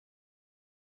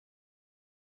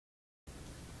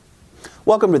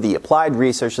Welcome to the Applied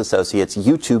Research Associates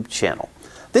YouTube channel.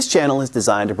 This channel is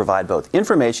designed to provide both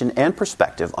information and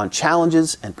perspective on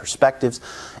challenges and perspectives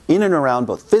in and around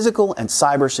both physical and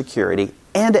cybersecurity,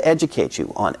 and to educate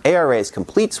you on ARA's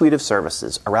complete suite of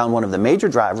services around one of the major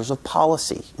drivers of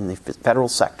policy in the federal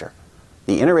sector,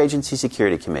 the Interagency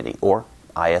Security Committee, or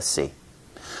ISC.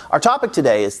 Our topic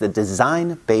today is the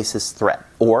Design Basis Threat,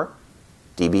 or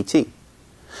DBT.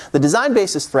 The Design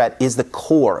Basis Threat is the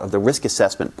core of the risk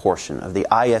assessment portion of the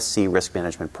ISC Risk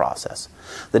Management Process.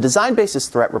 The Design Basis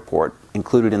Threat Report,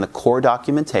 included in the core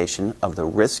documentation of the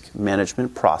Risk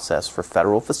Management Process for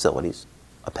Federal Facilities,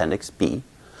 Appendix B,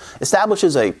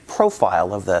 establishes a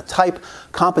profile of the type,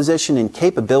 composition, and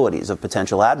capabilities of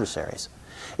potential adversaries.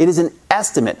 It is an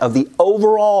estimate of the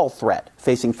overall threat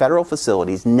facing federal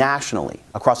facilities nationally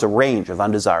across a range of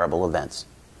undesirable events.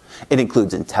 It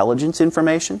includes intelligence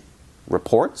information,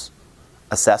 reports,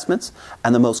 assessments,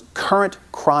 and the most current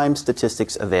crime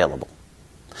statistics available.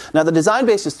 Now, the Design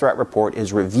Basis Threat Report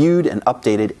is reviewed and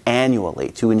updated annually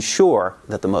to ensure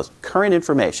that the most current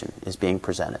information is being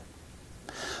presented.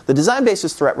 The Design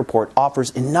Basis Threat Report offers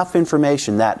enough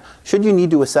information that, should you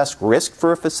need to assess risk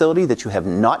for a facility that you have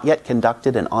not yet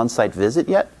conducted an on-site visit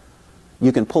yet,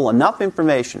 you can pull enough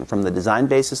information from the Design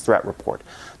Basis Threat Report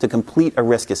to complete a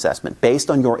risk assessment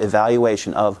based on your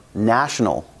evaluation of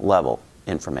national-level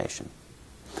information.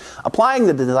 Applying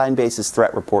the Design Basis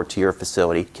Threat Report to your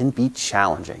facility can be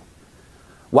challenging.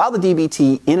 While the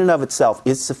DBT in and of itself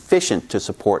is sufficient to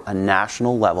support a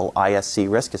national-level ISC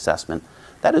risk assessment,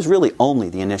 that is really only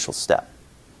the initial step.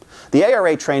 The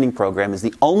ARA Training program is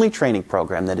the only training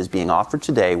program that is being offered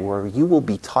today where you will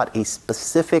be taught a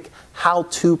specific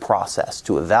how-to process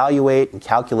to evaluate and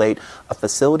calculate a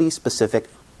facility-specific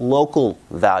local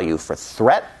value for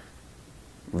threat,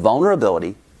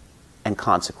 vulnerability, and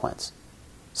consequence,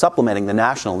 supplementing the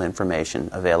national information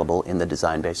available in the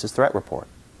Design Basis Threat Report.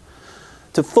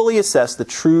 To fully assess the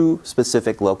true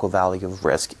specific local value of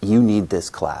risk, you need this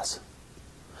class.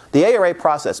 The ARA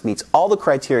process meets all the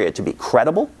criteria to be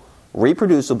credible,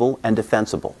 reproducible, and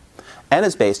defensible, and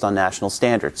is based on national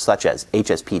standards such as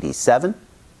HSPD 7,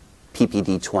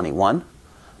 PPD 21,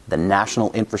 the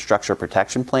National Infrastructure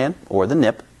Protection Plan, or the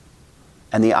NIP,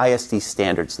 and the ISD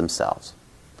standards themselves.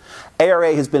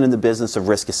 ARA has been in the business of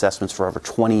risk assessments for over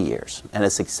 20 years and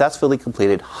has successfully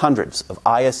completed hundreds of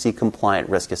ISC-compliant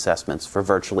risk assessments for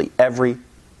virtually every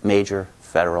major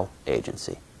federal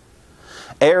agency.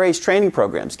 ARA's training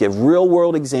programs give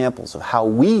real-world examples of how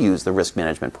we use the risk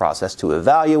management process to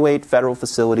evaluate federal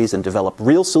facilities and develop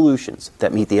real solutions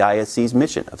that meet the ISC's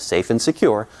mission of safe and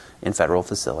secure in federal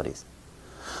facilities.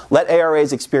 Let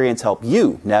ARA's experience help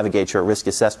you navigate your risk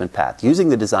assessment path using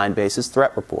the Design Basis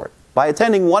Threat Report by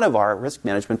attending one of our risk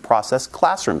management process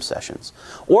classroom sessions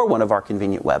or one of our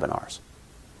convenient webinars.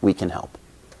 We can help.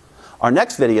 Our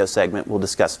next video segment will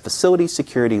discuss facility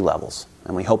security levels,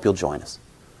 and we hope you'll join us.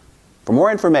 For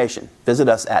more information, visit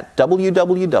us at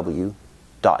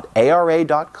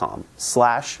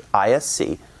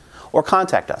www.ara.com/ISC or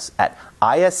contact us at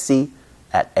isc@ara.com.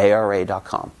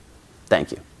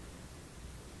 Thank you.